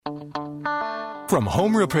From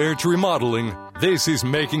home repair to remodeling, this is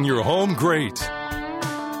making your home great.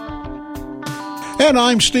 And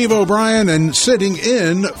I'm Steve O'Brien, and sitting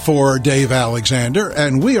in for Dave Alexander,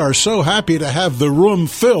 and we are so happy to have the room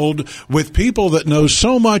filled with people that know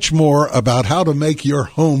so much more about how to make your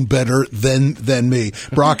home better than me.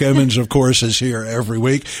 Brock Emmons, of course, is here every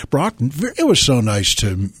week. Brock, it was so nice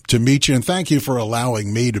to meet you, and thank you for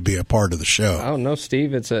allowing me to be a part of the show. Oh, no,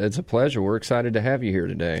 Steve, it's a pleasure. We're excited to have you here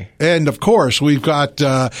today. And, of course, we've got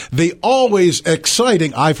the always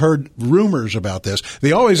exciting, I've heard rumors about this,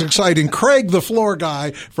 the always exciting Craig the Floor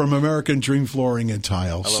Guy from American Dream Flooring and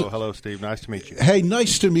Tiles. Hello, Steve. Nice to meet you. Hey,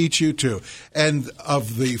 nice to meet you, too. And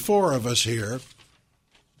of the four of us here,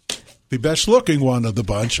 the best-looking one of the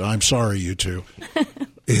bunch, I'm sorry, you two,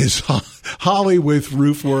 is Holly with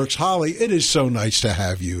Roofworks. Holly, it is so nice to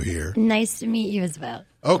have you here. Nice to meet you as well.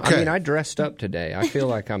 Okay. I mean, I dressed up today. I feel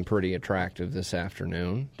like I'm pretty attractive this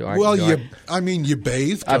afternoon. You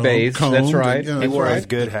bathed. I bathed. Combed, That's right. He wore his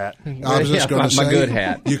good hat. I was just going to say, my good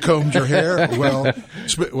hat. You combed your hair?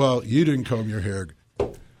 Well, you didn't comb your hair,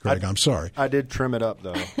 Greg. I'm sorry. I did trim it up,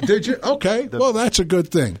 though. Did you? Okay. Well, that's a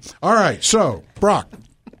good thing. All right. So, Brock,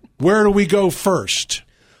 where do we go first?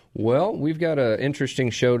 Well, we've got an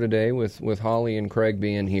interesting show today with Holly and Craig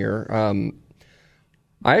being here.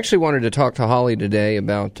 I actually wanted to talk to Holly today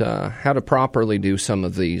about how to properly do some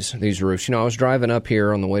of these roofs. You know, I was driving up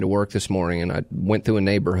here on the way to work this morning, and I went through a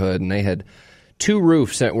neighborhood, and they had two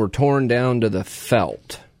roofs that were torn down to the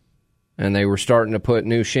felt, and they were starting to put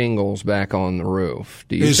new shingles back on the roof.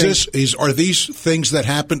 Are these things that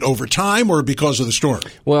happened over time or because of the storm?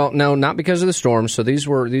 Well, no, not because of the storm. So these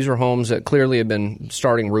were homes that clearly have been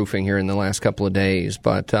starting roofing here in the last couple of days.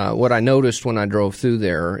 But what I noticed when I drove through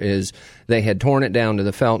there is they had torn it down to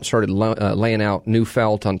the felt and started laying out new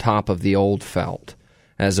felt on top of the old felt,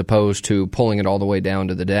 as opposed to pulling it all the way down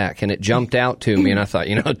to the deck. And it jumped out to me, and I thought,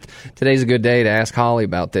 today's a good day to ask Holly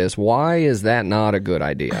about this. Why is that not a good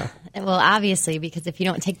idea? Well, obviously, because if you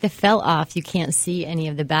don't take the felt off, you can't see any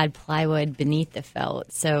of the bad plywood beneath the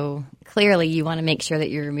felt. So clearly, you want to make sure that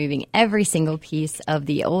you're removing every single piece of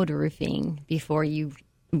the old roofing before you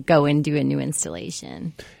go and do a new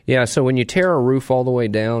installation. Yeah, so when you tear a roof all the way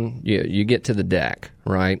down, you get to the deck,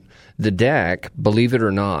 right? The deck, believe it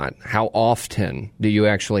or not, how often do you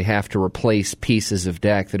actually have to replace pieces of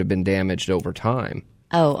deck that have been damaged over time?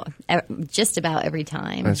 Oh, just about every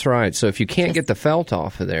time. That's right. So if you can't get the felt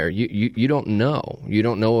off of there, you don't know. You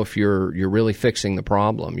don't know if you're really fixing the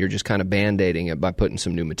problem. You're just kind of Band-Aiding it by putting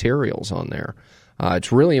some new materials on there.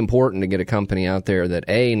 It's really important to get a company out there that,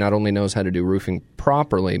 A, not only knows how to do roofing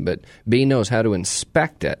properly, but B, knows how to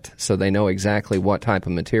inspect it so they know exactly what type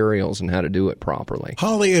of materials and how to do it properly.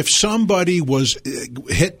 Holly, if somebody was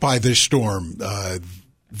hit by this storm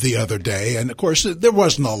the other day, and of course there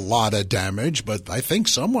wasn't a lot of damage, but I think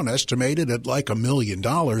someone estimated it like $1 million.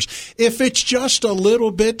 If it's just a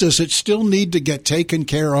little bit, does it still need to get taken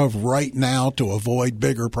care of right now to avoid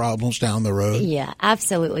bigger problems down the road? Yeah,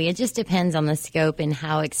 absolutely. It just depends on the scope and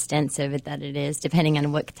how extensive that it is, depending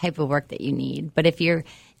on what type of work that you need. But if you're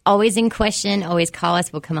always in question, always call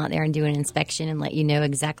us. We'll come out there and do an inspection and let you know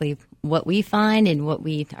exactly what we find and what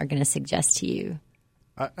we are going to suggest to you.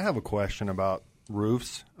 I have a question about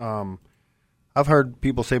roofs. I've heard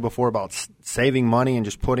people say before about saving money and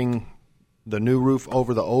just putting the new roof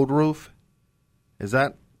over the old roof. Is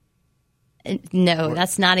that? No,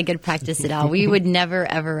 that's not a good practice at all. We would never,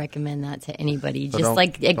 ever recommend that to anybody. So just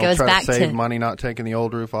like it goes try back to save money not taking the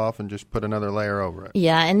old roof off and just put another layer over it.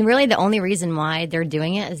 Yeah, and really the only reason why they're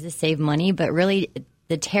doing it is to save money, but really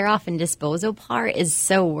the tear off and disposal part is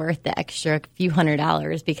so worth the extra few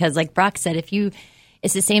 $100 because like Brock said,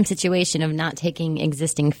 it's the same situation of not taking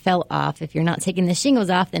existing felt off. If you're not taking the shingles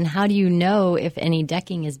off, then how do you know if any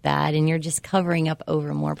decking is bad and you're just covering up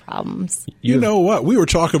over more problems? You know what? We were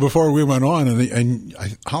talking before we went on, and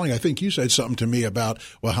Holly, I think you said something to me about,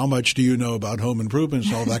 well, how much do you know about home improvements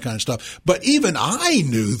and all that kind of stuff? But even I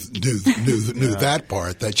knew that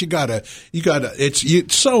part, that you gotta.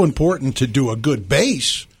 It's so important to do a good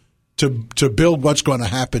base to build what's going to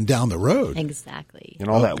happen down the road. Exactly. And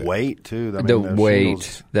all that weight, too. The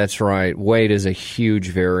weight, that's right. Weight is a huge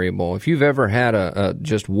variable. If you've ever had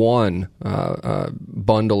just one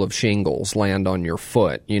bundle of shingles land on your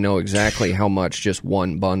foot, you know exactly how much just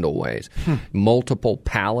one bundle weighs. Multiple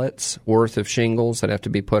pallets worth of shingles that have to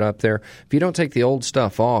be put up there. If you don't take the old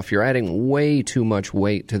stuff off, you're adding way too much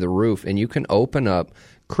weight to the roof, and you can open up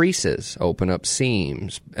creases, open up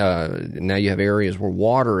seams. Now you have areas where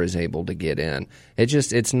water is able to get in.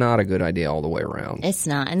 It's not a good idea all the way around. It's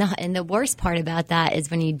not. And the worst part about that is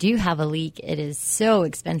when you do have a leak, it is so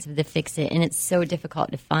expensive to fix it, and it's so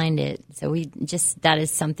difficult to find it. So that is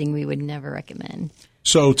something we would never recommend.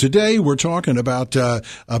 So today we're talking about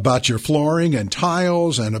your flooring and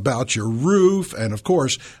tiles and about your roof, and of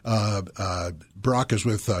course, Brock is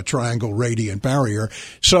with Triangle Radiant Barrier.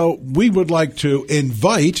 So we would like to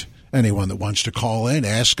invite anyone that wants to call in,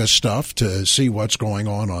 ask us stuff to see what's going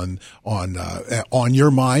on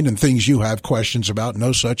your mind and things you have questions about.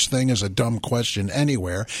 No such thing as a dumb question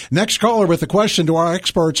anywhere. Next caller with a question to our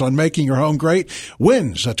experts on making your home great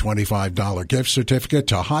wins a $25 gift certificate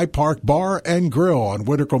to High Park Bar and Grill on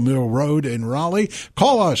Whitaker Mill Road in Raleigh.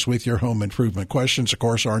 Call us with your home improvement questions. Of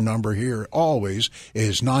course, our number here always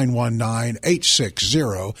is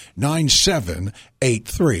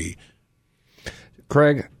 919-860-9783.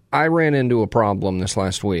 Craig, I ran into a problem this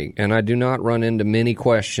last week, and I do not run into many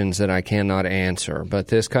questions that I cannot answer, but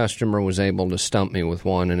this customer was able to stump me with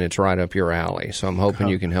one, and it's right up your alley, so I'm hoping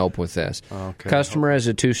you can help with this. Okay. Customer has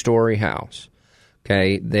a 2-story house.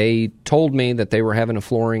 Okay, they told me that they were having a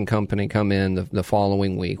flooring company come in the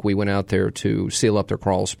following week. We went out there to seal up their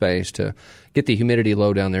crawl space to get the humidity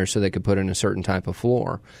low down there so they could put in a certain type of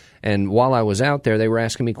floor. And while I was out there, they were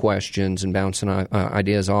asking me questions and bouncing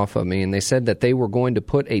ideas off of me, and they said that they were going to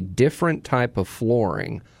put a different type of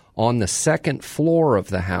flooring on the second floor of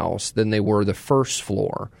the house than they were the first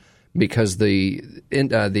floor, because the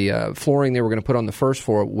flooring they were going to put on the first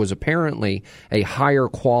floor was apparently a higher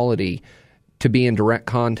quality to be in direct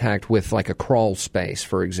contact with, like a crawl space,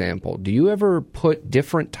 for example. Do you ever put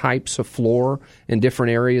different types of floor in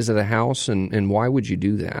different areas of the house, and why would you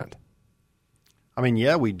do that? I mean,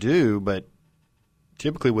 yeah, we do, but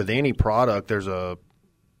typically with any product, there's a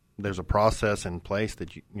process in place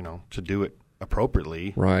that you know to do it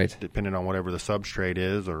appropriately, right? Depending on whatever the substrate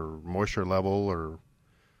is or moisture level, or.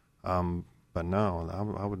 But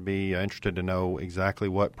no, I would be interested to know exactly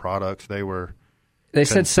what products they were. They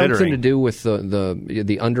said something to do with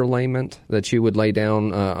the underlayment that you would lay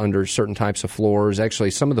down under certain types of floors.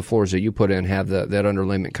 Actually, some of the floors that you put in have that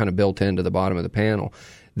underlayment kind of built into the bottom of the panel.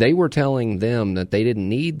 They were telling them that they didn't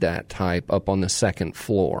need that type up on the second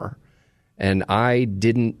floor. And I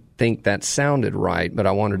didn't think that sounded right, but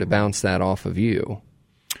I wanted to bounce that off of you.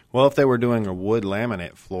 Well, if they were doing a wood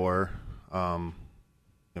laminate floor, I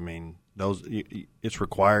mean, it's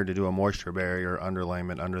required to do a moisture barrier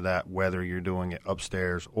underlayment under that, whether you're doing it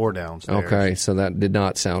upstairs or downstairs. Okay, so that did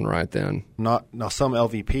not sound right then. Now, some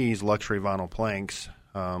LVPs, luxury vinyl planks,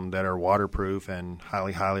 that are waterproof and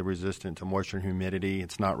highly resistant to moisture and humidity,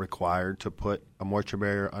 it's not required to put a moisture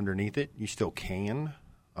barrier underneath it. You still can.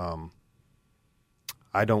 I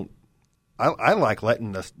like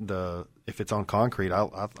letting the if it's on concrete, I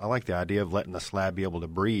like the idea of letting the slab be able to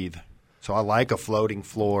breathe. So I like a floating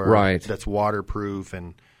floor that's waterproof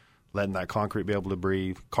and letting that concrete be able to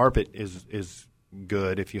breathe. Carpet is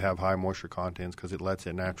good if you have high moisture contents because it lets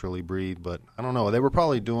it naturally breathe. But I don't know. They were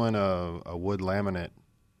probably doing a wood laminate.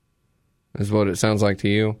 Is what it sounds like to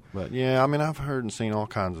you. But yeah, I mean, I've heard and seen all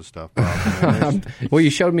kinds of stuff. Well, you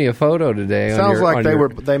showed me a photo today. Sounds like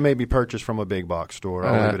they may be purchased from a big box store.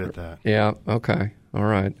 I'll leave it at that. Yeah. Okay. All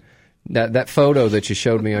right. That photo that you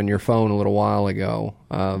showed me on your phone a little while ago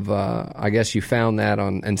of I guess you found that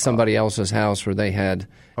in somebody else's house where they had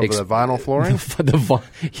the vinyl flooring.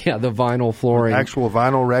 the vinyl flooring, actual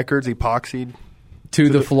vinyl records, epoxied. To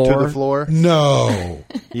the floor? To the floor. No.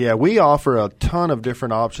 Yeah, we offer a ton of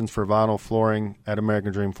different options for vinyl flooring at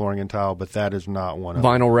American Dream Flooring and Tile, but that is not one of them.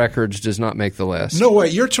 Vinyl Records does not make the list. No way.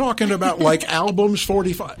 You're talking about like Albums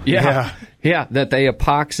 45. Yeah, that they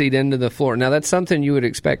epoxied into the floor. Now, that's something you would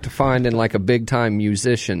expect to find in like a big-time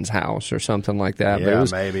musician's house or something like that. Yeah, but it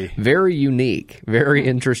was maybe. Very unique, very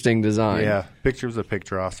interesting design. Yeah,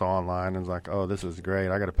 picture I saw online and was like, oh, this is great.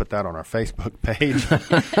 I got to put that on our Facebook page.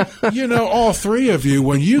 You know, all three of you,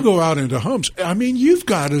 when you go out into homes, I mean, you've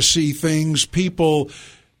got to see things people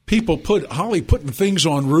putting things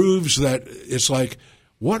on roofs that it's like,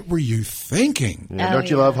 what were you thinking? Yeah, don't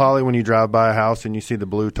you love, Holly, when you drive by a house and you see the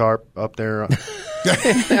blue tarp up there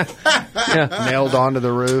nailed onto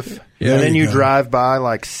the roof? Yeah, and then you drive by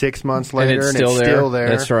like 6 months later and it's still there.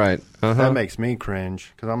 That's right. Uh-huh. That makes me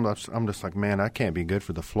cringe because I'm just like, man, that can't be good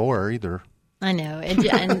for the floor either. I know.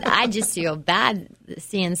 And I just feel bad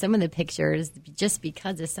seeing some of the pictures just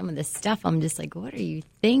because of some of the stuff. I'm just like, what are you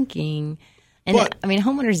thinking? And I mean,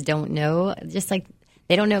 homeowners don't know, just like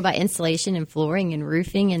they don't know about insulation and flooring and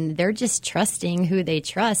roofing, and they're just trusting who they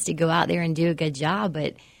trust to go out there and do a good job.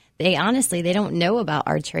 But they don't know about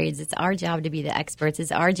our trades. It's our job to be the experts.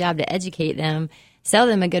 It's our job to educate them, sell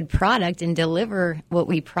them a good product, and deliver what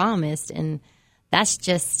we promised. And that's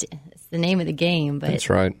just it's the name of the game. But that's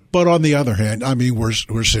right. But on the other hand, I mean, we're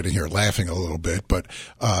sitting here laughing a little bit, but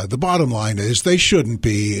the bottom line is they shouldn't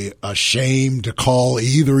be ashamed to call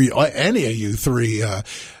any of you three.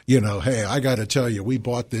 Hey, I got to tell you, we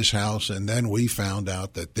bought this house and then we found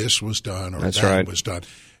out that this was done or that was done.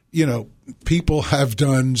 People have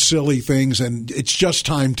done silly things, and it's just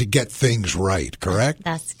time to get things right. Correct?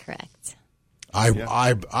 That's correct.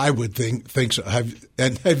 I would think so.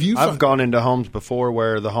 Have you? I've gone into homes before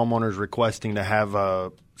where the homeowner's requesting to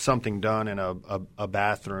have something done in a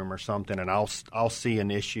bathroom or something, and I'll see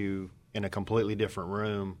an issue in a completely different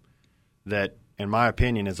room that, in my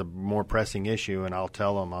opinion, is a more pressing issue, and I'll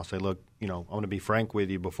tell them, I'll say, look, I'm going to be frank with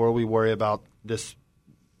you. Before we worry about this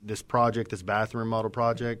project, this bathroom model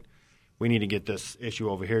project, we need to get this issue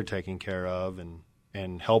over here taken care of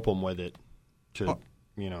and help them with it.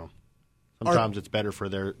 Sometimes it's better for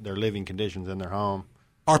their living conditions in their home.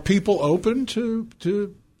 Are people open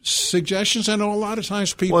to suggestions? I know a lot of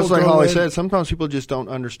times people. Well, it's like Holly said. Sometimes people just don't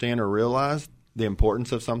understand or realize the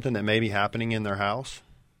importance of something that may be happening in their house.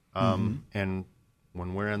 And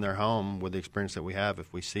when we're in their home with the experience that we have,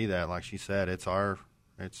 if we see that, like she said, it's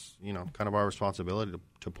kind of our responsibility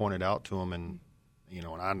to point it out to them. And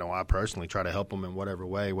I know I personally try to help them in whatever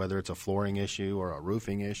way, whether it's a flooring issue or a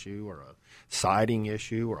roofing issue or a siding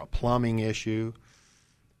issue or a plumbing issue.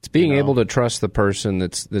 It's being able to trust the person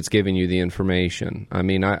that's giving you the information. I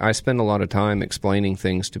mean, I spend a lot of time explaining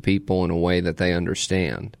things to people in a way that they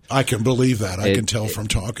understand. I can believe that. I can tell from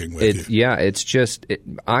talking with you. Yeah, it's just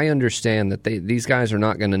I understand that these guys are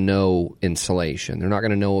not going to know insulation. They're not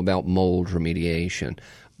going to know about mold remediation.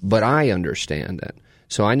 But I understand it.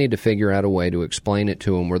 So I need to figure out a way to explain it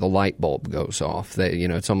to them where the light bulb goes off.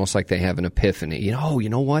 It's almost like they have an epiphany. You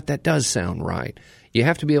know what? That does sound right. You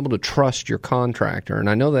have to be able to trust your contractor. And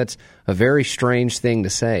I know that's a very strange thing to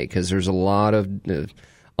say because there's a lot of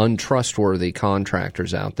untrustworthy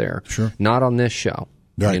contractors out there. Sure. Not on this show.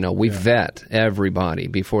 Right. We vet everybody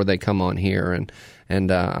before they come on here.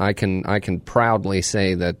 And I can proudly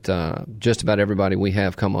say that just about everybody we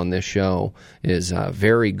have come on this show is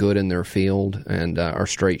very good in their field and are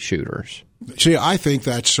straight shooters. See, I think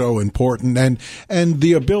that's so important, and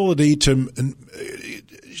the ability to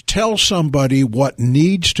tell somebody what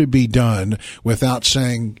needs to be done without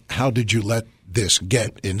saying, "How did you let this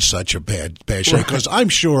get in such a bad shape?" Because I'm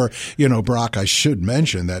sure, Brock, I should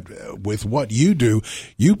mention that with what you do,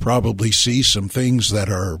 you probably see some things that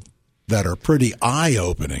are pretty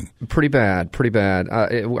eye-opening. Pretty bad.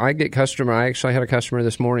 I get I actually had a customer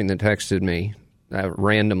this morning that texted me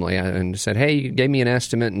randomly and said, "Hey, you gave me an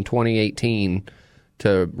estimate in 2018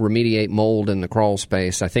 to remediate mold in the crawl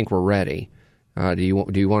space. I think we're ready. Do you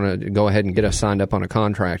want to go ahead and get us signed up on a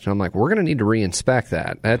contract?" And I'm like, "We're going to need to reinspect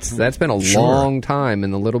that. That's been a long time,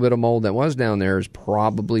 and the little bit of mold that was down there is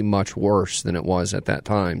probably much worse than it was at that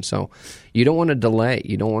time. So you don't want to delay.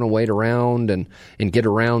 You don't want to wait around and get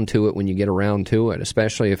around to it when you get around to it,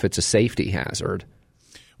 especially if it's a safety hazard."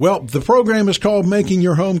 Well, the program is called Making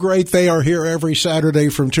Your Home Great. They are here every Saturday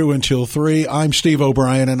from 2 until 3. I'm Steve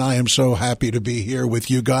O'Brien, and I am so happy to be here with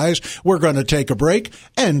you guys. We're going to take a break,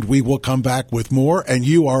 and we will come back with more. And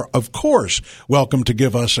you are, of course, welcome to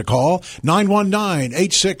give us a call.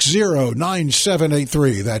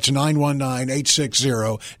 919-860-9783. That's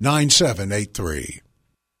 919-860-9783.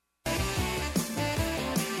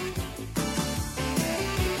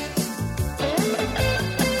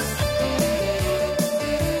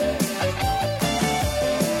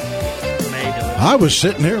 I was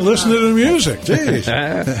sitting here listening to the music. Jeez.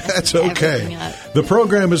 That's okay. The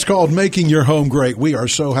program is called Making Your Home Great. We are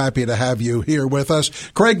so happy to have you here with us.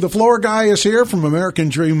 Craig, the floor guy, is here from American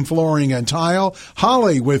Dream Flooring and Tile.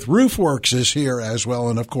 Holly with Roofworks is here as well.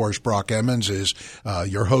 And, of course, Brock Emmons is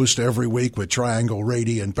your host every week with Triangle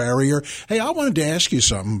Radiant Barrier. Hey, I wanted to ask you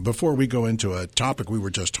something before we go into a topic we were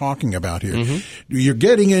just talking about here. Mm-hmm. You're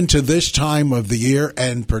getting into this time of the year,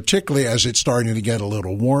 and particularly as it's starting to get a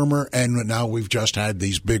little warmer, and now we've just had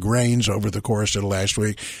these big rains over the course of the last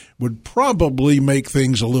week, would probably make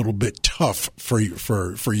things a little bit tough for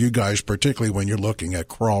you guys, particularly when you're looking at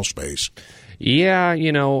crawl space. Yeah,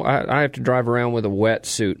 I have to drive around with a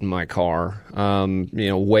wetsuit in my car,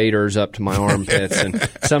 waders up to my armpits. And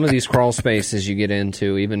some of these crawl spaces you get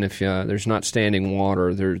into, even if there's not standing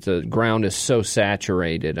water, the ground is so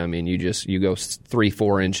saturated. I mean, you go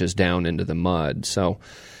 3-4 inches down into the mud. So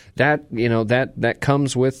that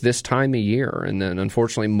comes with this time of year. And then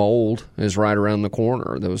unfortunately mold is right around the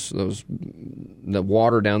corner. The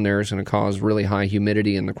water down there is going to cause really high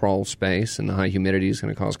humidity in the crawl space, and the high humidity is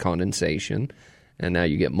going to cause condensation. And now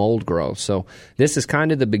you get mold growth. So this is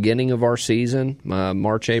kind of the beginning of our season.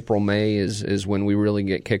 March, April, May is when we really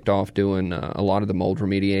get kicked off doing a lot of the mold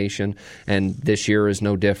remediation. And this year is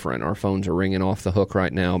no different. Our phones are ringing off the hook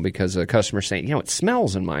right now because a customer's saying, it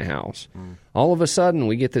smells in my house. All of a sudden,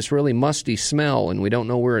 we get this really musty smell, and we don't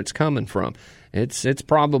know where it's coming from. It's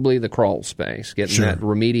probably the crawl space, getting that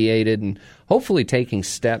remediated and hopefully taking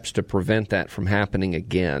steps to prevent that from happening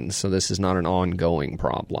again. So this is not an ongoing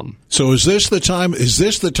problem. So is this the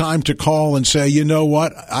time to call and say, you know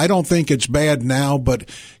what, I don't think it's bad now, but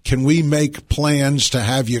can we make plans to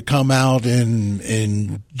have you come out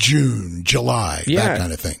in June, July, that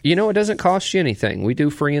kind of thing? It doesn't cost you anything. We do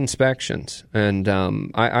free inspections, and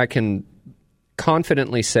I can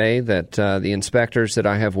confidently say that the inspectors that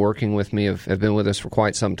I have working with me have been with us for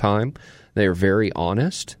quite some time. They are very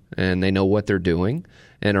honest, and they know what they're doing,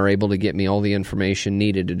 and are able to get me all the information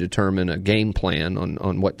needed to determine a game plan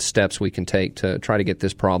on what steps we can take to try to get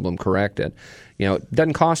this problem corrected. It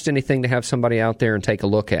doesn't cost anything to have somebody out there and take a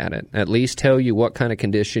look at it, at least tell you what kind of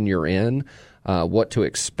condition you're in, what to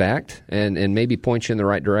expect, and maybe point you in the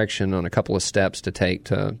right direction on a couple of steps to take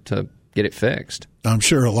to get it fixed. I'm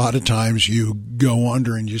sure a lot of times you go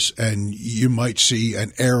under and you might see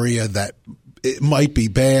an area that it might be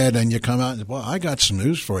bad, and you come out and, well, I got some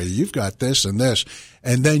news for you. You've got this and this.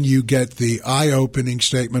 And then you get the eye-opening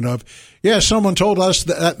statement of, someone told us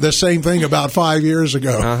the same thing about 5 years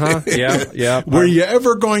ago. Yeah. Were you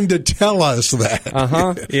ever going to tell us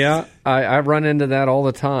that? Yeah. I run into that all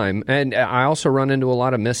the time. And I also run into a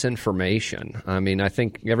lot of misinformation. I mean, I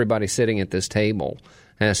think everybody sitting at this table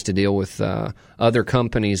has to deal with other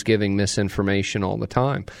companies giving misinformation all the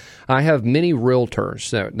time. I have many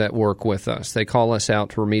realtors that work with us. They call us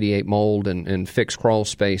out to remediate mold and fix crawl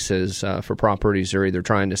spaces for properties they're either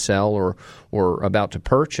trying to sell or about to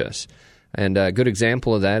purchase. And a good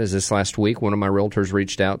example of that is this last week, one of my realtors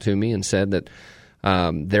reached out to me and said that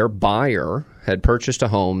their buyer had purchased a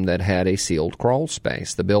home that had a sealed crawl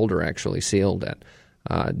space. The builder actually sealed it.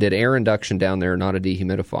 Did air induction down there, not a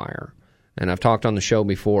dehumidifier. And I've talked on the show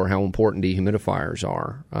before how important dehumidifiers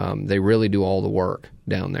are. They really do all the work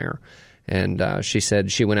down there. And she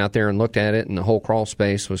said she went out there and looked at it, and the whole crawl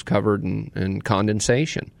space was covered in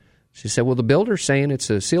condensation. She said, well, the builder's saying it's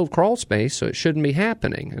a sealed crawl space, so it shouldn't be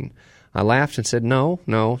happening. And I laughed and said, no,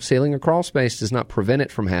 sealing a crawl space does not prevent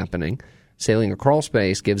it from happening. Sealing a crawl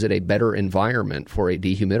space gives it a better environment for a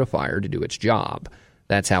dehumidifier to do its job.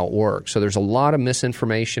 That's how it works. So there's a lot of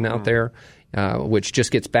misinformation out there. Which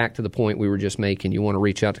just gets back to the point we were just making. You want to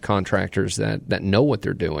reach out to contractors that know what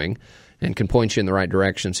they're doing and can point you in the right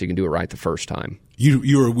direction so you can do it right the first time.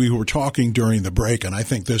 We were talking during the break, and I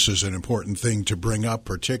think this is an important thing to bring up,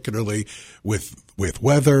 particularly with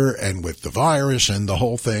weather and with the virus and the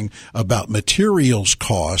whole thing, about materials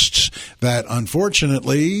costs that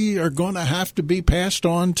unfortunately are going to have to be passed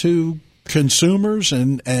on to consumers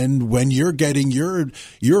and when you're getting your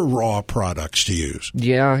raw products to use.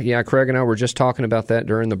 Yeah. Craig and I were just talking about that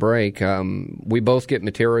during the break. We both get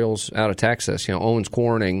materials out of Texas. Owens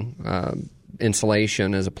Corning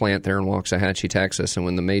Insulation is a plant there in Waxahachie, Texas, and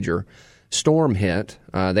when the major storm hit,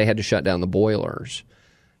 they had to shut down the boilers.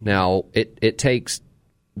 Now, it takes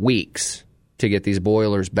weeks to get these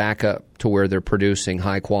boilers back up to where they're producing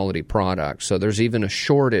high-quality products. So there's even a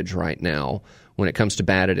shortage right now when it comes to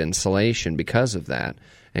batted insulation because of that.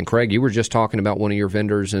 And Craig, you were just talking about one of your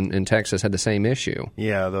vendors in Texas had the same issue.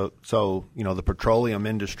 Yeah, the petroleum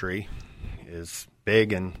industry is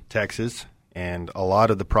big in Texas, and a lot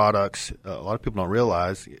of the products, a lot of people don't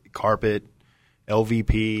realize, carpet,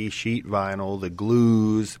 LVP, sheet vinyl, the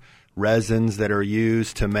glues, resins that are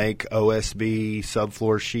used to make OSB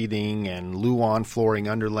subfloor sheathing and Luan flooring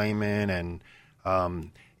underlayment and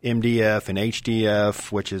MDF and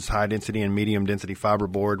HDF, which is high density and medium density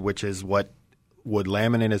fiberboard, which is what wood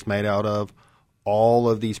laminate is made out of. All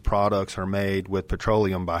of these products are made with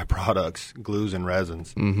petroleum byproducts, glues and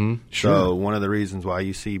resins. Mm-hmm. Sure. So one of the reasons why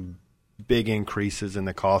you see big increases in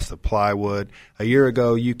the cost of plywood. A year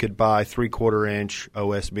ago, you could buy 3/4-inch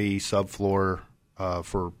OSB subfloor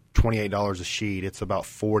for $28 a sheet. It's about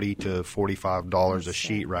 $40 to $45 a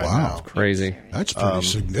sheet right now. That's crazy. That's pretty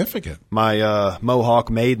significant. My Mohawk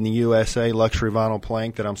made in the USA luxury vinyl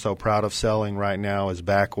plank that I'm so proud of selling right now is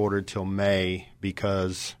back ordered till May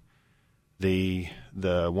because the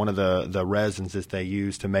one of the resins that they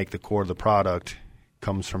use to make the core of the product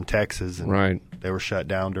comes from Texas, and right. They were shut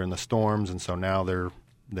down during the storms, and so now they're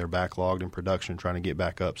they're backlogged in production, trying to get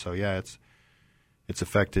back up. So yeah, it's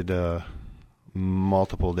affected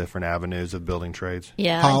multiple different avenues of building trades.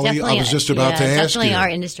 Yeah, Holly, I was just about to ask definitely you. Our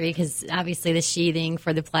industry, because obviously the sheathing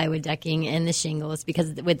for the plywood decking and the shingles,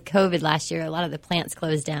 because with COVID last year, a lot of the plants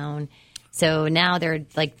closed down. So now they're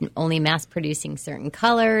like only mass producing certain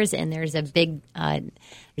colors, and there's a big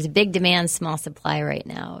demand, small supply right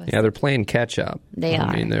now. Yeah, they're playing catch up. They are.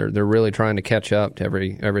 I mean, they're really trying to catch up to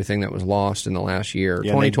everything that was lost in the last year.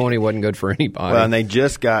 Yeah, 2020 wasn't good for anybody. Well, and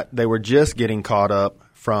they were just getting caught up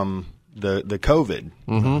from the COVID,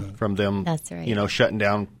 from them, That's right. Shutting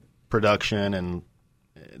down production, and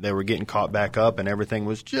they were getting caught back up, and everything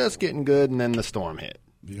was just getting good, and then the storm hit.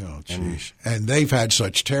 Yeah, jeez. And they've had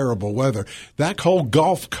such terrible weather. That whole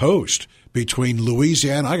Gulf Coast between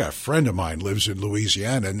Louisiana, I got a friend of mine lives in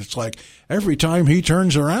Louisiana, and it's like every time he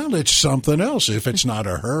turns around, it's something else. If it's not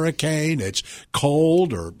a hurricane, it's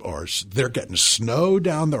cold, or they're getting snow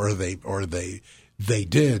down there, or they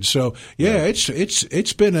did. So yeah,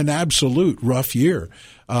 it's been an absolute rough year.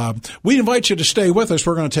 We invite you to stay with us.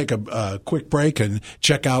 We're going to take a quick break and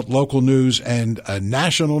check out local news and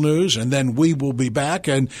national news, and then we will be back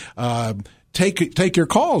and take your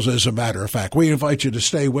calls. As a matter of fact, we invite you to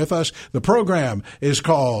stay with us. The program is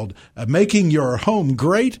called Making Your Home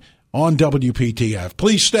Great on WPTF.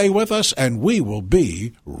 Please stay with us, and we will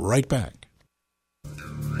be right back.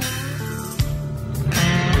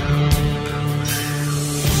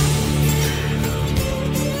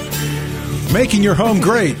 Making Your Home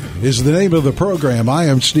Great is the name of the program. I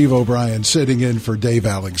am Steve O'Brien, sitting in for Dave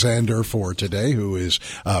Alexander for today, who is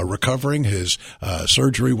recovering. His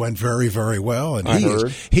surgery went very, very well, and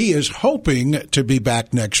he is hoping to be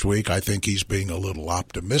back next week. I think he's being a little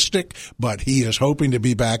optimistic, but he is hoping to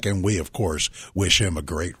be back, and we, of course, wish him a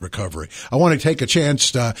great recovery. I want to take a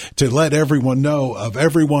chance to let everyone know of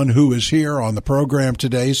everyone who is here on the program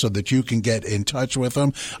today so that you can get in touch with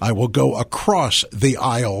them. I will go across the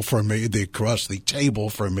aisle from me, across the table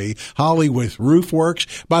from me. Holly with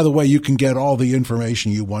RoofWorks. By the way, you can get all the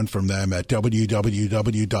information you want from them at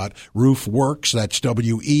www.roofworks. That's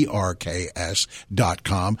WERKS.com.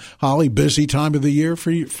 Holly, busy time of the year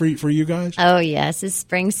for you guys? Oh, yes. It's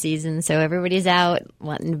spring season, so everybody's out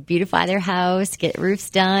wanting to beautify their house, get roofs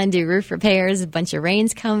done, do roof repairs. A bunch of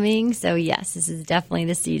rain's coming. So, yes, this is definitely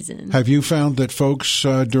the season. Have you found that folks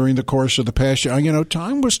during the course of the past year,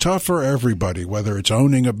 time was tough for everybody, whether it's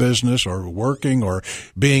owning a business or working or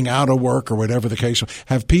being out of work or whatever the case.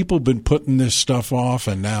 Have people been putting this stuff off,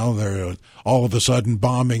 and now they're all of a sudden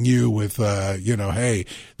bombing you with, hey,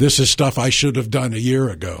 this is stuff I should have done a year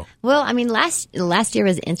ago? Well, I mean, last year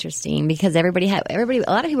was interesting because a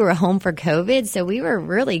lot of people were home for COVID, so we were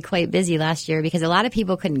really quite busy last year because a lot of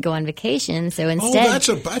people couldn't go on vacation. So instead, that's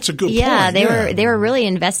a good point. Yeah, they were really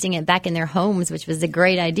investing it back in their homes, which was a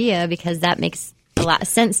great idea because that makes a lot of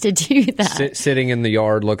sense to do that. Sitting in the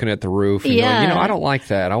yard looking at the roof and going, I don't like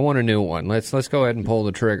that. I want a new one. Let's go ahead and pull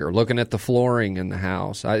the trigger. Looking at the flooring in the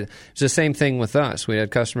house. It's the same thing with us. We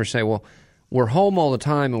had customers say, well, we're home all the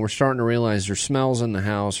time and we're starting to realize there's smells in the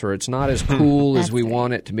house, or it's not as cool as we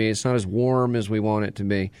want it to be. It's not as warm as we want it to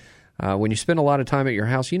be. When you spend a lot of time at your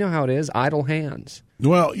house, you know how it is, idle hands.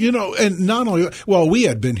 Well, and not only, we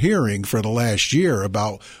had been hearing for the last year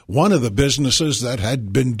about one of the businesses that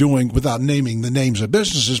had been doing, without naming the names of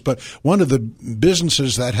businesses, but one of the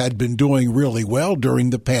businesses that had been doing really well during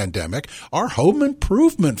the pandemic are home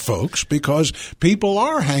improvement folks, because people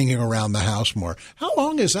are hanging around the house more. How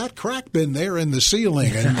long has that crack been there in the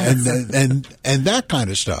ceiling and that kind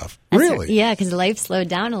of stuff? Really? Yeah, because life slowed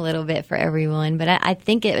down a little bit for everyone. But I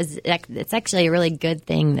think it's actually a really good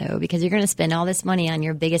thing, though, because you're going to spend all this money on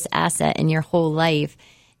your biggest asset in your whole life.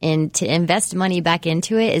 And to invest money back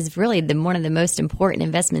into it is really one of the most important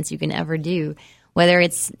investments you can ever do. Whether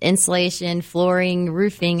it's insulation, flooring,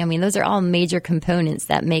 roofing, I mean, those are all major components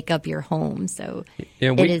that make up your home. So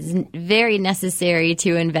it is very necessary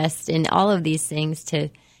to invest in all of these things to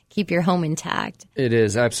keep your home intact. It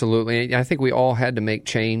is, absolutely. I think we all had to make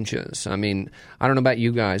changes. I mean, I don't know about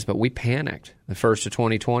you guys, but we panicked the first of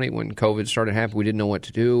 2020 when COVID started happening. We didn't know what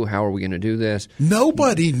to do. How are we going to do this?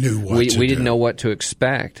 Nobody knew what to do. We didn't know what to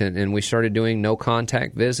expect, and we started doing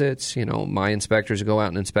no-contact visits. My inspectors would go out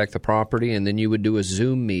and inspect the property, and then you would do a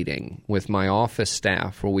Zoom meeting with my office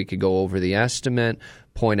staff where we could go over the estimate,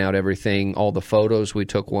 point out everything, all the photos we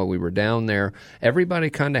took while we were down there. Everybody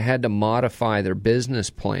kind of had to modify their business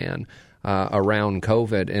plan around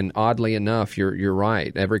COVID, and oddly enough, you're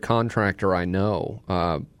right. Every contractor I know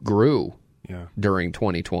grew during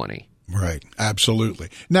 2020. Right, absolutely.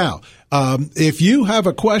 Now, If you have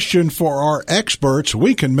a question for our experts,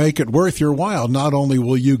 we can make it worth your while. Not only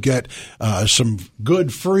will you get some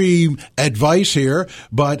good free advice here,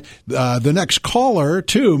 but the next caller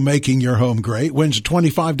to Making Your Home Great wins a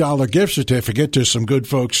 $25 gift certificate to some good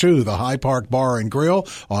folks too, the High Park Bar and Grill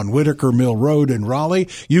on Whitaker Mill Road in Raleigh.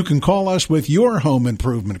 You can call us with your home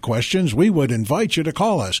improvement questions. We would invite you to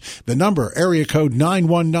call us. The number, area code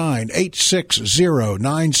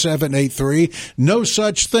 919-860-9783. No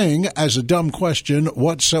such thing as a dumb question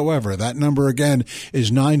whatsoever. That number again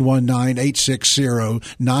is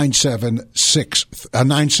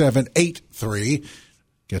 919-860-9783.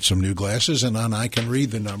 Get some new glasses, and then I can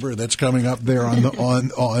read the number that's coming up there on the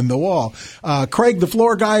on the wall. Craig, the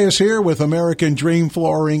floor guy, is here with American Dream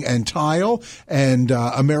Flooring and Tile, and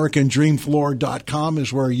AmericanDreamFloor.com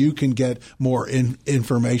is where you can get more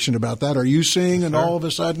information about that. Are you seeing, and all of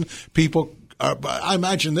a sudden, people? I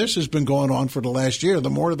imagine this has been going on for the last year. The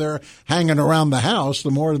more they're hanging around the house,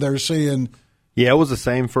 the more they're seeing. Yeah, it was the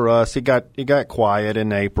same for us. It got quiet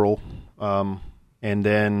in April. And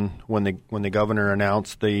then when the governor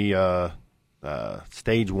announced the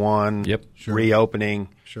stage 1 reopening,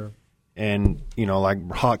 and like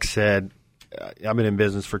Brock said, I've been in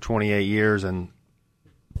business for 28 years, and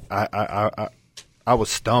I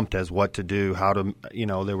was stumped as what to do, how to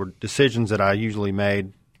there were decisions that I usually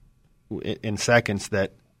made in seconds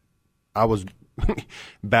that I was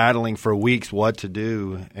battling for weeks what to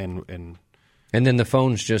do, and then the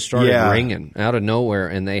phones just started ringing out of nowhere,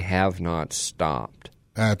 and they have not stopped.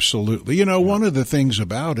 Absolutely. One of the things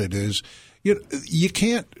about it is you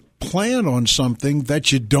can't plan on something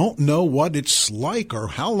that you don't know what it's like or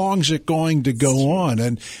how long is it going to go on.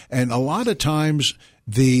 And a lot of times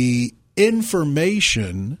the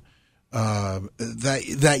information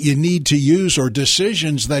that you need to use or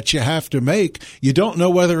decisions that you have to make, you don't know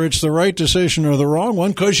whether it's the right decision or the wrong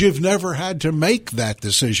one because you've never had to make that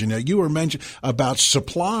decision. Now, you were mentioning about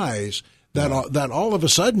supplies that all of a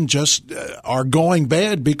sudden just are going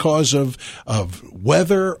bad because of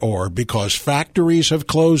weather or because factories have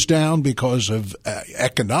closed down because of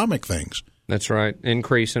economic things. That's right.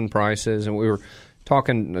 Increase in prices. And we were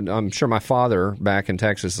talking, I'm sure my father back in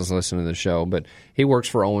Texas is listening to the show, but he works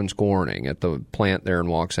for Owens Corning at the plant there in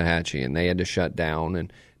Waxahachie, and they had to shut down, and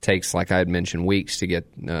it takes, like I had mentioned, weeks to get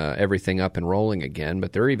everything up and rolling again.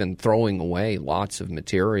 But they're even throwing away lots of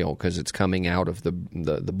material because it's coming out of the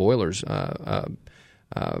boilers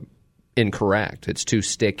incorrect. It's too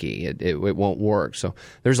sticky. It won't work. So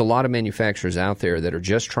there's a lot of manufacturers out there that are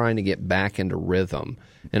just trying to get back into rhythm.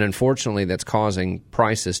 And unfortunately, that's causing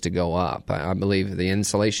prices to go up. I believe the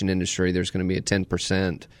insulation industry, there's going to be a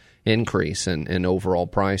 10% increase in overall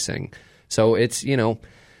pricing. So it's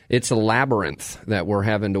a labyrinth that we're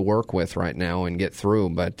having to work with right now and get through.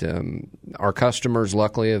 But our customers,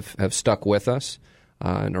 luckily, have stuck with us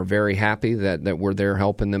and are very happy that we're there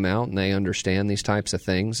helping them out, and they understand these types of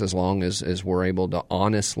things as long as we're able to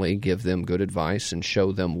honestly give them good advice and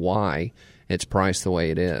show them why it's priced the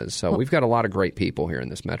way it is. So we've got a lot of great people here in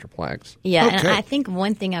this Metroplex. Yeah, okay. And I think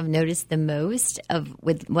one thing I've noticed the most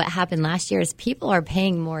with what happened last year is people are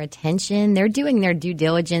paying more attention. They're doing their due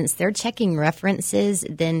diligence. They're checking references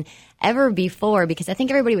than ever before because I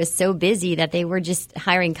think everybody was so busy that they were just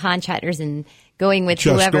hiring contractors and going with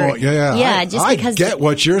whoever. I get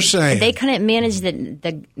what you're saying. They couldn't manage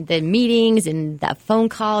the meetings and the phone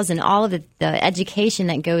calls and all of the education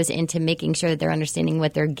that goes into making sure that they're understanding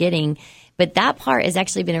what they're getting. But that part has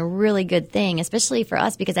actually been a really good thing, especially for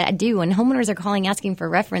us, because when homeowners are calling asking for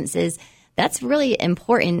references, that's really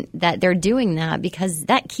important that they're doing that because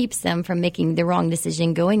that keeps them from making the wrong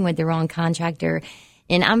decision, going with the wrong contractor.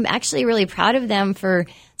 And I'm actually really proud of them for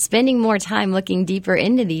spending more time looking deeper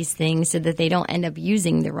into these things so that they don't end up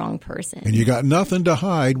using the wrong person. And you got nothing to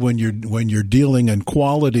hide when you're dealing in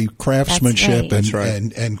quality craftsmanship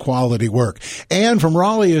and quality work. Ann from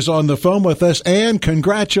Raleigh is on the phone with us. Ann,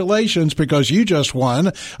 congratulations because you just won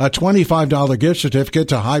a $25 gift certificate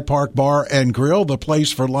to High Park Bar and Grill, the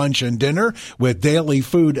place for lunch and dinner with daily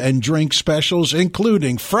food and drink specials,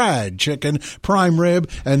 including fried chicken, prime rib,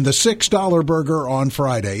 and the $6 burger on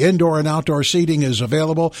Friday. Indoor and outdoor seating is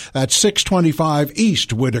available at 625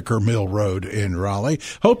 East Whitaker Mill Road in Raleigh.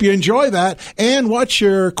 Hope you enjoy that. And what's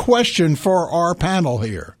your question for our panel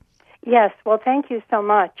here? Yes, well, thank you so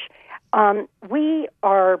much. We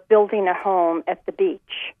are building a home at the beach,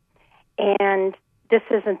 and this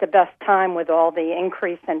isn't the best time with all the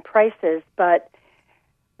increase in prices, but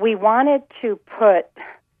we wanted to put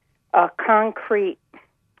a concrete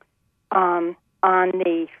on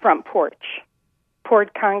the front porch,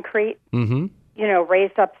 poured concrete. Mm-hmm.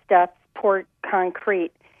 Raised up steps, poured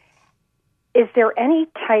concrete. is there any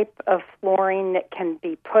type of flooring that can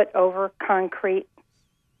be put over concrete?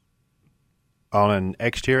 On an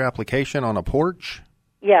exterior application on a porch?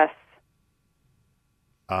 Yes.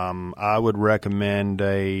 I would recommend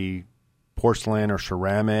a porcelain or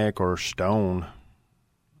ceramic or stone.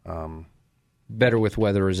 Better with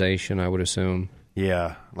weatherization, I would assume.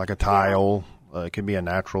 Yeah, like a tile. It could be a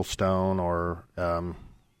natural stone, or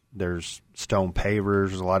there's stone pavers.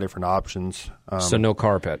 There's a lot of different options. So no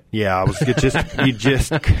carpet. Yeah, I was just as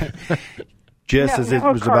it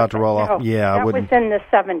was about to roll off. Yeah, that was in the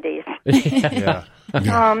 70s. Yeah.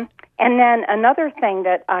 And then another thing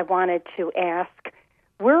that I wanted to ask,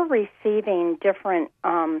 we're receiving different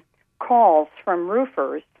calls from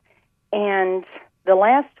roofers, and the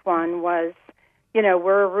last one was,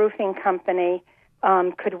 we're a roofing company.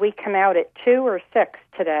 Could we come out at 2 or 6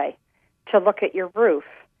 today to look at your roof?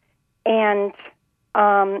 And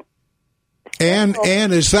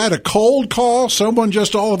is that a cold call? Someone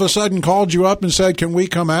just all of a sudden called you up and said, "Can we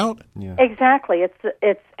come out?" Yeah. Exactly.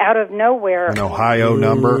 It's out of nowhere. An Ohio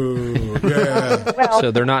number. Yeah. Well,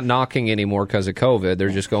 So they're not knocking anymore because of COVID. They're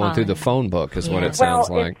just going through the phone book, is what it sounds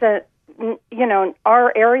like. It's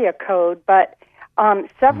our area code, but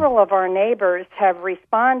several of our neighbors have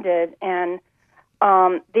responded, and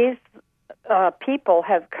these people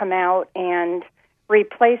have come out and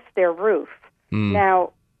replaced their roof.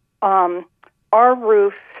 Now, our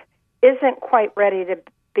roof isn't quite ready to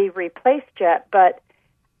be replaced yet, but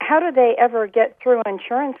how do they ever get through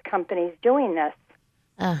insurance companies doing this?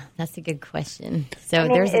 That's a good question. So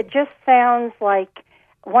it just sounds like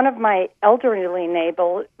one of my elderly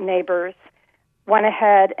neighbors went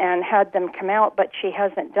ahead and had them come out, but she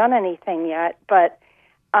hasn't done anything yet. But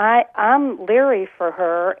I'm leery for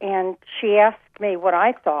her, and she asked me what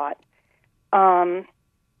I thought.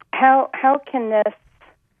 How can this?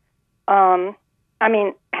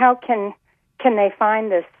 How can they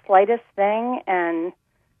find the slightest thing and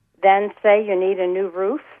then say you need a new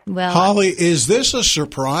roof? Well, Holly, is this a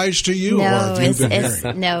surprise to you? No, or have you been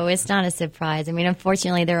hearing? No, it's not a surprise. I mean,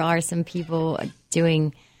 unfortunately, there are some people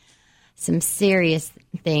doing some serious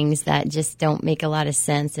things that just don't make a lot of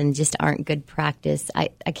sense and just aren't good practice. I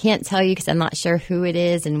can't tell you because I'm not sure who it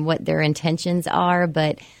is and what their intentions are,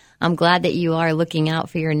 but I'm glad that you are looking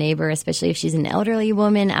out for your neighbor, especially if she's an elderly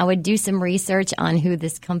woman. I would do some research on who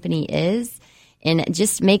this company is and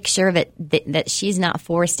just make sure that she's not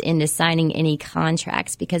forced into signing any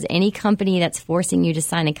contracts, because any company that's forcing you to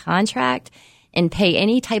sign a contract and pay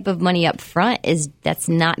any type of money up front that's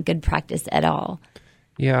not good practice at all.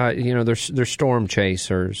 Yeah, they're storm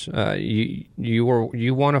chasers. You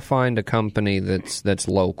want to find a company that's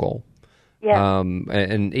local. Yeah.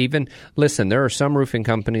 And even, listen, there are some roofing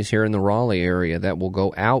companies here in the Raleigh area that will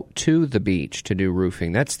go out to the beach to do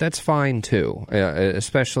roofing. That's fine too,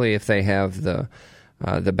 especially if they have the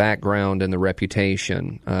background and the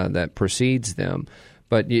reputation that precedes them.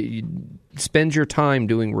 But you spend your time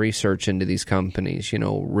doing research into these companies.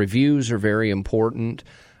 Reviews are very important.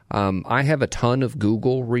 I have a ton of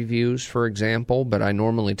Google reviews, for example, but I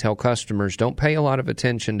normally tell customers don't pay a lot of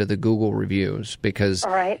attention to the Google reviews because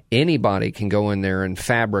anybody can go in there and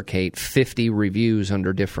fabricate 50 reviews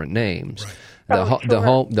under different names. Right.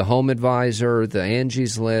 The Home Advisor, the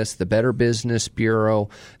Angie's List, the Better Business Bureau,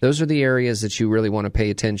 those are the areas that you really want to pay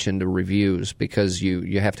attention to reviews, because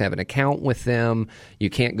you have to have an account with them. You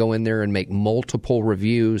can't go in there and make multiple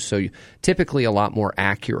reviews, so typically a lot more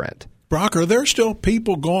accurate. Brock, are there still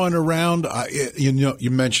people going around?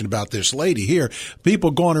 You mentioned about this lady here.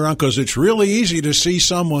 People going around because it's really easy to see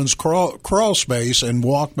someone's crawl space and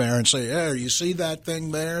walk there and say, "Hey, you see that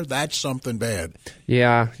thing there? That's something bad."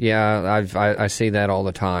 Yeah, I see that all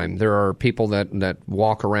the time. There are people that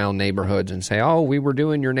walk around neighborhoods and say, "Oh, we were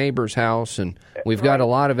doing your neighbor's house, and we've got a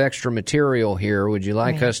lot of extra material here. Would you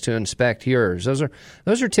like us to inspect yours?"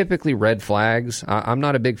 Those are typically red flags. I'm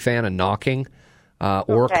not a big fan of knocking.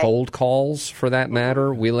 Or cold calls, for that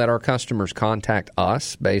matter. We let our customers contact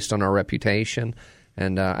us based on our reputation,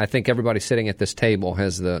 and I think everybody sitting at this table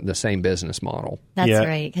has the same business model. That's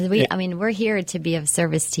right, because we're here to be of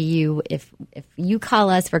service to you. If you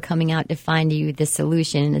call us, we're coming out to find you the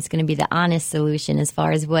solution, and it's going to be the honest solution as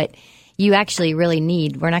far as what you actually really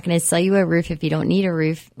need. We're not going to sell you a roof if you don't need a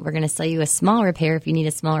roof. We're going to sell you a small repair if you need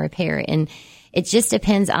a small repair, and it just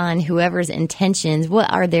depends on whoever's intentions. What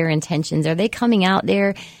are their intentions? Are they coming out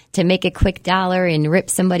there to make a quick dollar and rip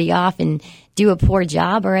somebody off and do a poor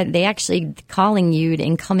job? Or are they actually calling you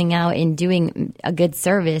and coming out and doing a good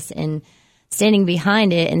service and standing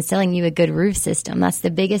behind it and selling you a good roof system? That's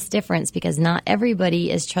the biggest difference, because not everybody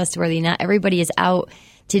is trustworthy. Not everybody is out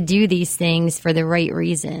to do these things for the right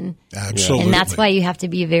reason. Absolutely. And that's why you have to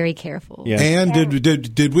be very careful. Yeah. And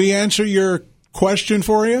did we answer your question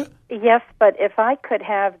for you? Yes, but if I could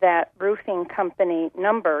have that roofing company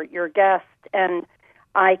number, your guest, and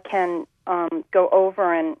I can go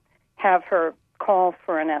over and have her call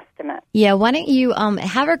for an estimate. Yeah, why don't you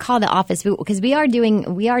have her call the office, because we are doing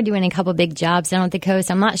a couple big jobs down at the coast.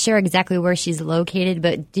 I'm not sure exactly where she's located,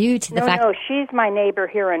 but due to the fact... No, she's my neighbor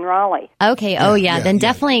here in Raleigh. Okay, then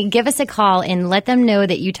definitely give us a call and let them know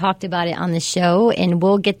that you talked about it on the show, and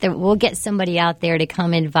we'll get somebody out there to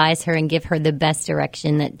come advise her and give her the best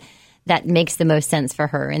direction that makes the most sense for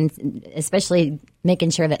her, and especially making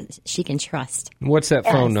sure that she can trust. What's that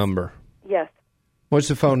phone number? Yes. What's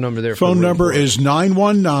the phone number there? Phone number is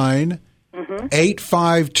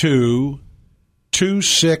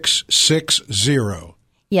 919-852-2660.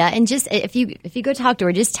 Yeah, and just if you go talk to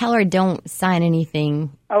her, just tell her don't sign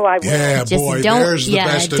anything. Oh, I will. Yeah, just boy, there's the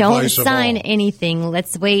best advice don't sign of all. anything.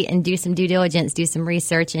 Let's wait and do some due diligence, do some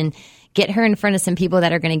research, and get her in front of some people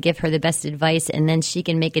that are going to give her the best advice, and then she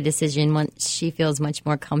can make a decision once she feels much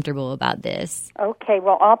more comfortable about this. Okay,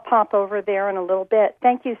 well, I'll pop over there in a little bit.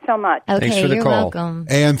 Thank you so much. Okay, thanks for the you're call. welcome.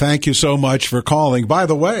 And thank you so much for calling. By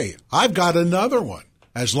the way, I've got another one.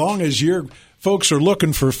 As long as your folks are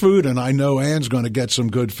looking for food, and I know Ann's going to get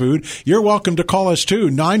some good food, you're welcome to call us too.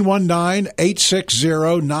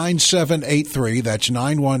 919-860-9783. That's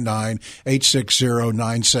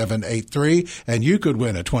 919-860-9783. And you could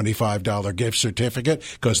win a $25 gift certificate,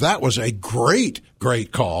 because that was a great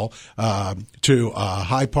call to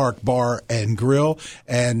High Park Bar and Grill.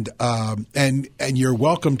 And you're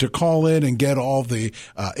welcome to call in and get all the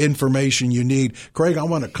information you need. Craig, I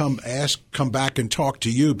want to come back and talk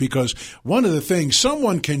to you, because one of the things,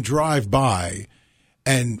 someone can drive by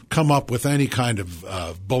and come up with any kind of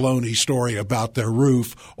baloney story about their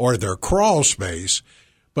roof or their crawl space,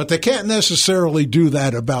 but they can't necessarily do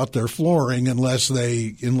that about their flooring unless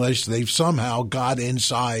they've somehow got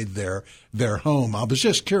inside their home. I was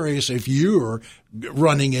just curious if you're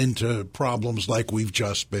running into problems like we've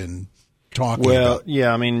just been talking about. Well,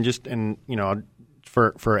 yeah, I mean,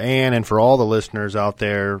 for Ann and for all the listeners out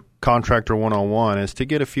there, Contractor 101 is to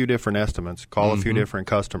get a few different estimates, call a few different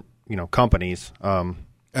companies. And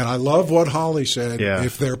I love what Holly said. Yeah.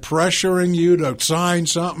 If they're pressuring you to sign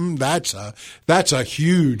something, that's a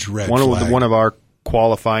huge red flag. One of our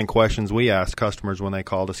qualifying questions we ask customers when they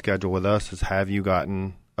call to schedule with us is, have you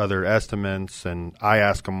gotten other estimates? And I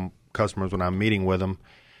ask customers when I'm meeting with them,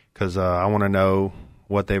 because I want to know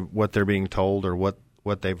what they're being told or what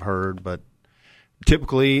they've heard. But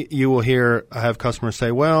typically, you will have customers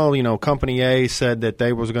say, well, Company A said that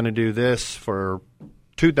they was going to do this for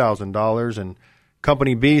 $2,000, and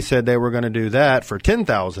Company B said they were going to do that for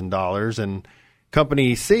 $10,000, and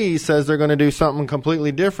Company C says they're going to do something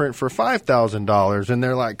completely different for $5,000, and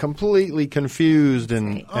they're like completely confused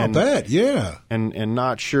and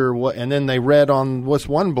not sure what. And then they read on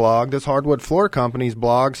one blog, this Hardwood Floor Company's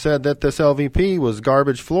blog, said that this LVP was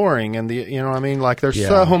garbage flooring, and there's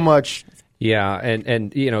so much. Yeah,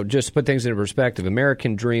 and just to put things into perspective,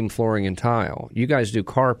 American Dream Flooring and Tile, you guys do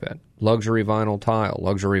carpet, luxury vinyl tile,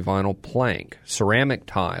 luxury vinyl plank, ceramic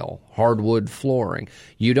tile, hardwood flooring.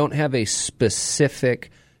 You don't have a specific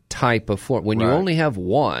type of floor. When you only have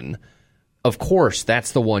one, of course,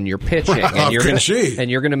 that's the one you're pitching, and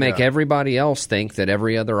you're going to make everybody else think that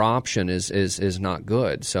every other option is not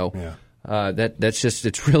good. So. Yeah.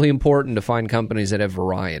 It's really important to find companies that have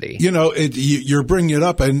variety. You're bringing it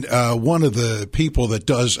up, and one of the people that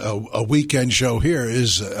does a weekend show here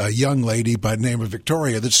is a young lady by the name of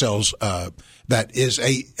Victoria that sells that is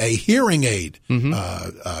a hearing aid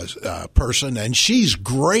person, and she's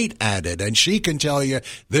great at it, and she can tell you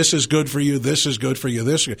this is good for you, this is good for you,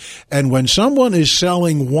 this. And when someone is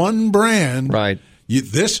selling one brand, right.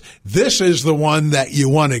 This is the one that you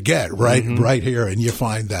want to get right here, and you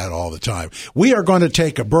find that all the time. We are going to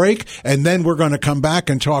take a break, and then we're going to come back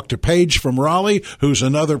and talk to Paige from Raleigh, who's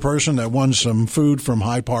another person that won some food from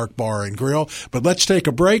High Park Bar and Grill. But let's take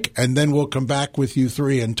a break, and then we'll come back with you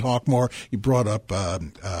three and talk more. You brought up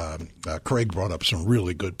Craig brought up some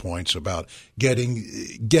really good points about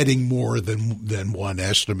getting more than one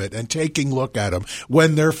estimate and taking a look at them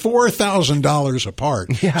when they're $4,000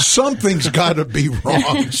 apart. Yeah. Something's got to be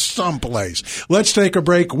wrong someplace. Let's take a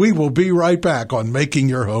break. We will be right back on Making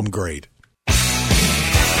Your Home Great.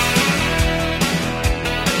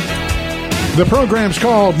 The program's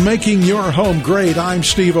called Making Your Home Great. I'm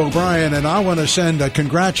Steve O'Brien, and I want to send a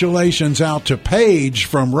congratulations out to Paige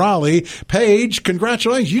from Raleigh. Paige,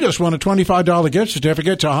 congratulations. You just won a $25 gift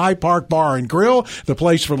certificate to High Park Bar and Grill, the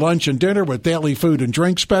place for lunch and dinner with daily food and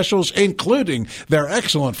drink specials, including their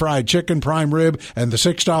excellent fried chicken, prime rib, and the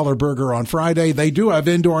 $6 burger on Friday. They do have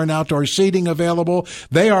indoor and outdoor seating available.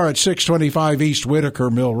 They are at 625 East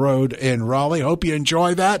Whitaker Mill Road in Raleigh. Hope you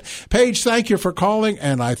enjoy that. Paige, thank you for calling,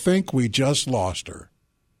 and I think we just lost her.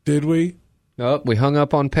 Did we? Oh, we hung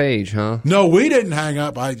up on Paige, huh? No, we didn't hang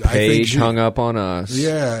up. I think Paige hung up on us.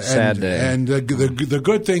 Yeah. Sad day. And the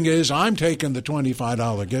good thing is I'm taking the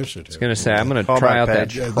 $25 gift certificate. I was going to say, I'm going to try out that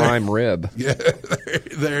prime rib. Yeah,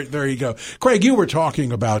 there you go. Craig, you were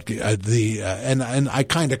talking about and I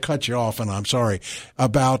kind of cut you off, and I'm sorry,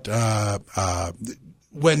 about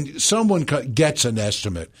when someone gets an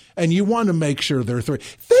estimate and you want to make sure they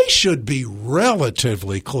should be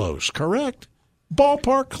relatively close, correct?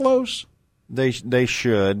 Ballpark close? They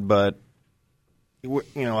should, but we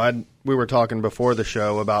were talking before the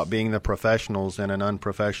show about being the professionals in an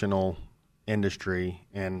unprofessional industry,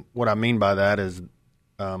 and what I mean by that is,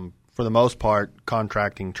 for the most part,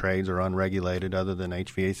 contracting trades are unregulated, other than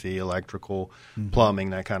HVAC, electrical, plumbing,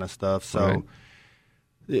 that kind of stuff. So,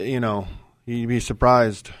 right. You'd be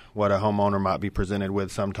surprised what a homeowner might be presented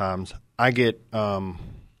with sometimes. I get a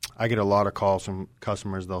lot of calls from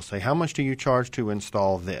customers. They'll say, "How much do you charge to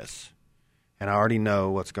install this?" And I already know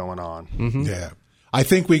what's going on. Mm-hmm. Yeah. I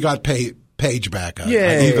think we got Paige back.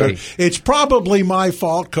 Yay. It's probably my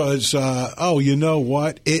fault because, you know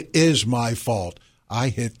what? It is my fault. I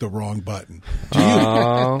hit the wrong button.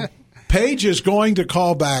 Paige is going to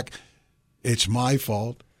call back. It's my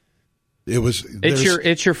fault.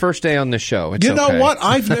 It's your first day on the show. It's you know okay. what?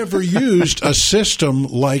 I've never used a system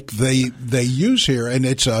like they use here, and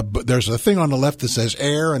there's a thing on the left that says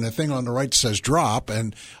air and a thing on the right that says drop.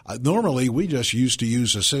 And normally we just used to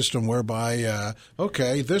use a system whereby,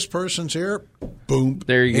 this person's here, boom,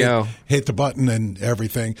 there you go, hit the button and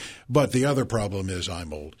everything. But the other problem is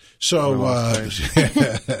I'm old, so.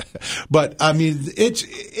 But I mean,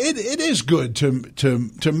 it is good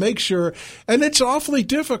to make sure, and it's awfully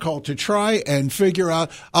difficult to try and figure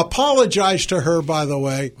out. Apologize to her, by the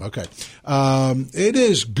way. Okay, it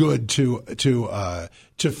is good to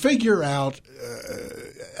figure out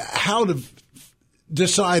how to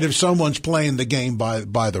decide if someone's playing the game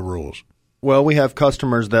by the rules. Well, we have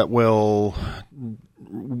customers that will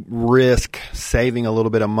risk saving a little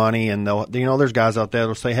bit of money, and there's guys out there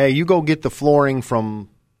that'll say, "Hey, you go get the flooring from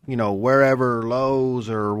wherever, Lowe's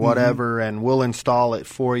or whatever, and we'll install it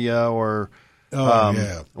for you." Or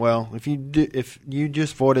yeah. Well, if you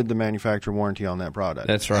just voided the manufacturer warranty on that product.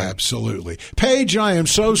 That's right. Absolutely. Paige, I am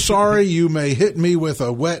so sorry. You may hit me with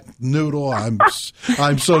a wet noodle. I'm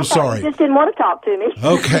so sorry. You just didn't want to talk to me.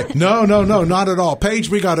 Okay. No, not at all. Paige,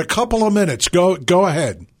 we got a couple of minutes. Go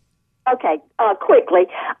ahead. Okay, quickly.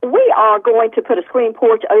 We are going to put a screen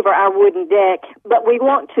porch over our wooden deck, but we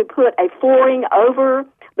want to put a flooring over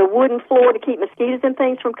the wooden floor to keep mosquitoes and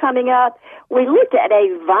things from coming up. We looked at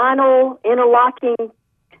a vinyl interlocking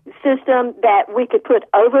system that we could put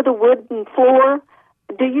over the wooden floor.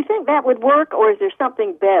 Do you think that would work, or is there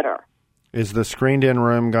something better? Is the screened-in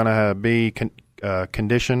room going to be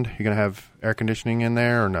conditioned? You're going to have air conditioning in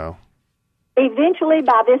there, or no? Eventually,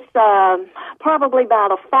 by this, probably by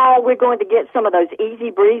the fall, we're going to get some of those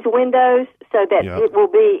easy breeze windows so that it will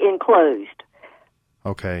be enclosed.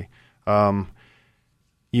 Okay.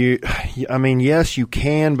 Yes, you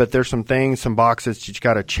can, but there's some boxes that you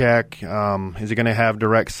got to check. Is it going to have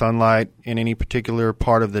direct sunlight in any particular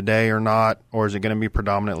part of the day or not, or is it going to be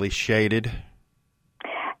predominantly shaded?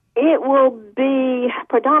 It will be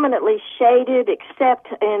predominantly shaded, except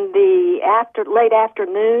in the late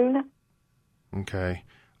afternoon. Okay.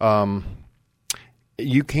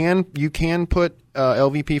 You can put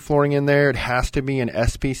LVP flooring in there. It has to be an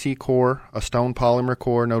SPC core, a stone polymer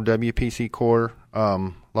core, no WPC core.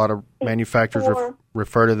 A lot of manufacturers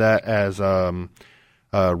refer to that as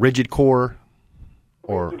rigid core.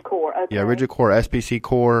 Rigid core, okay. Yeah, rigid core, SPC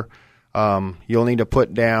core. You'll need to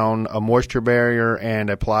put down a moisture barrier and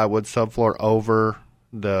a plywood subfloor over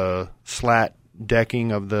the slat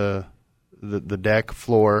decking of the deck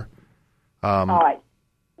floor. All right.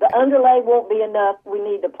 The underlay won't be enough. We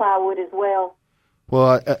need the plywood as well.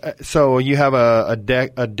 Well, so you have a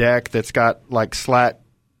deck that's got like slat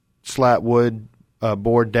wood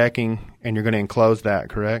board decking, and you're going to enclose that,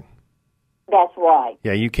 correct? That's right.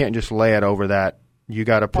 Yeah, you can't just lay it over that. You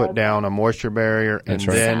got to put down a moisture barrier, and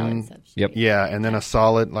then and then a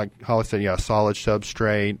solid, like Holly said, a solid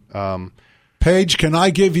substrate. Paige, can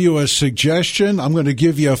I give you a suggestion? I'm going to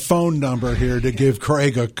give you a phone number here to give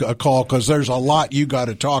Craig a call because there's a lot you got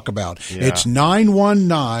to talk about. Yeah. It's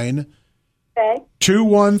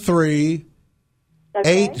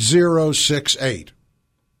 919-213-8068.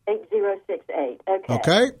 8068. Okay.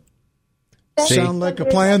 Okay? Sound like a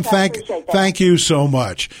plan? Thank you so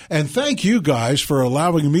much. And thank you guys for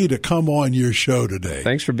allowing me to come on your show today.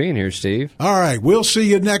 Thanks for being here, Steve. All right. We'll see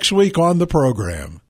you next week on the program.